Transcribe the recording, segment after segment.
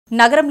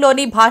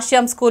నగరంలోని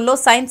భాష్యం స్కూల్లో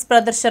సైన్స్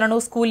ప్రదర్శనను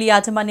స్కూల్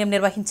యాజమాన్యం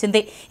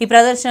నిర్వహించింది. ఈ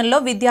ప్రదర్శనలో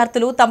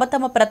విద్యార్థులు తమ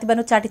తమ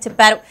ప్రతిభను చాటి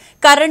చెప్పారు.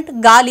 కరెంట్,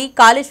 గాలి,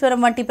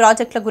 కాళేశ్వరం వంటి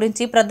ప్రాజెక్టుల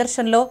గురించి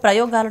ప్రదర్శనలో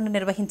ప్రయోగాలను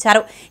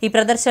నిర్వహించారు. ఈ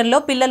ప్రదర్శనలో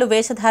పిల్లలు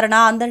వేషధారణ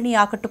అందరినీ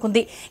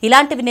ఆకట్టుకుంది.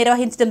 ఇలాంటివి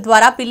నిర్వహించడం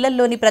ద్వారా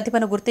పిల్లల్లోని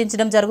ప్రతిభను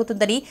గుర్తించడం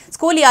జరుగుతుందని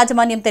స్కూల్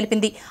యాజమాన్యం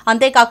తెలిపింది.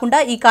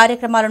 అంతేకాకుండా ఈ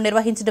కార్యక్రమాలను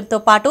నిర్వహించడంతో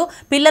పాటు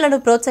పిల్లలను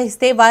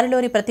ప్రోత్సహిస్తే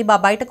వారిలోని ప్రతిభ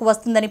బయటకు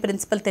వస్తుందని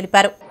ప్రిన్సిపల్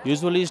తెలిపారు.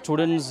 Usually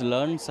students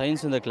learn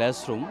science in the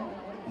classroom.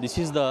 This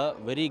is the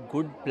very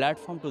good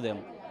platform to them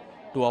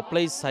to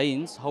apply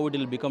science, how it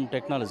will become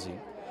technology.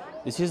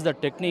 This is the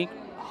technique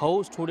how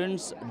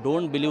students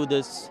don't believe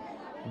this,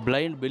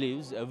 blind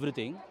believes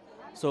everything.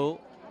 So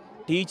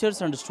teachers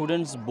and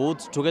students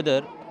both together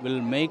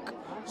will make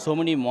so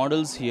many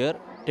models here.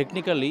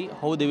 Technically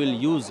how they will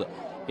use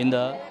in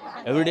the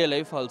everyday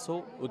life also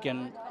we can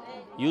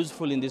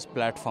useful in this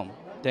platform.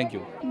 Thank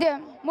you. The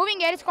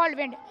moving air is called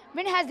wind.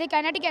 Wind has the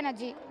kinetic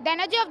energy. The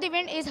energy of the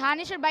wind is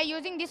harnessed by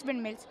using these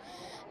windmills.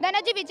 The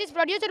energy which is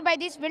produced by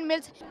these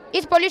windmills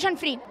is pollution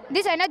free.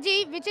 This energy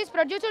which is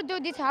produced through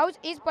this house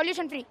is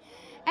pollution free.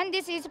 And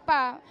this is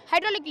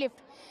hydraulic lift.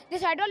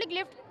 This hydraulic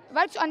lift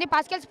works on the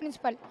Pascal's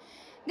principle.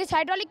 This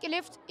hydraulic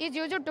lift is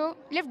used to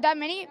lift the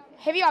many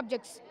heavy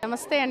objects.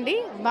 నమస్తే అండి.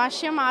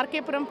 భాష్యం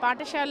ఆర్కేపురం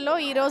పాఠశాలలో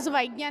ఈరోజు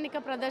వైజ్ఞానిక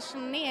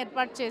ప్రదర్శనని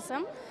ఏర్పాటు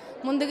చేశాం.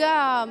 ముందుగా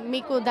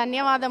మీకు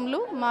ధన్యవాదములు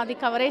మాది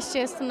కవరేజ్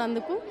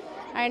చేస్తున్నందుకు.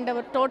 అండ్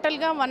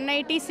టోటల్గా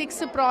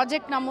 186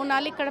 ప్రాజెక్ట్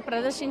నమూనాలు ఇక్కడ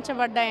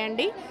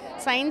ప్రదర్శించబడ్డాయండి.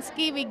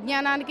 సైన్స్కి,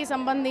 విజ్ఞానానికి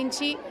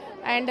సంబంధించి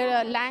అండ్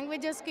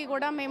లాంగ్వేజెస్కి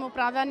కూడా మేము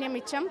ప్రాధాన్యం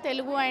ఇచ్చాం.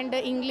 Telugu and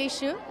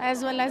English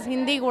as well as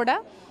Hindi కూడా.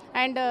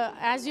 అండ్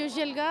యాజ్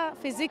యూజువల్గా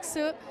ఫిజిక్స్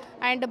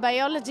అండ్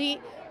బయాలజీ,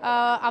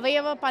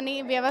 అవయవ పని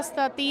వ్యవస్థ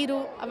తీరు,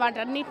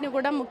 వాటన్నిటిని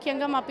కూడా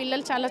ముఖ్యంగా మా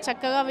పిల్లలు చాలా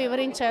చక్కగా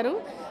వివరించారు.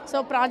 సో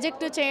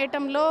ప్రాజెక్టు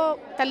చేయటంలో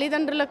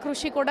తల్లిదండ్రుల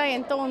కృషి కూడా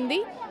ఎంతో ఉంది.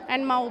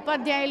 అండ్ మా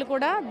ఉపాధ్యాయులు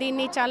కూడా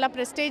దీన్ని చాలా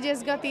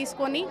ప్రెస్టీజియస్గా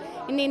తీసుకొని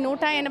ఇన్ని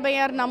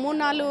 186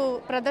 నమూనాలు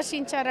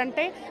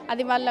ప్రదర్శించారంటే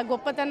అది వాళ్ళ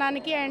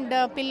గొప్పతనానికి అండ్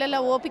పిల్లల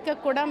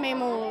ఓపికకు కూడా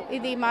మేము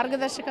ఇది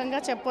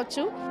మార్గదర్శకంగా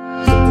చెప్పొచ్చు.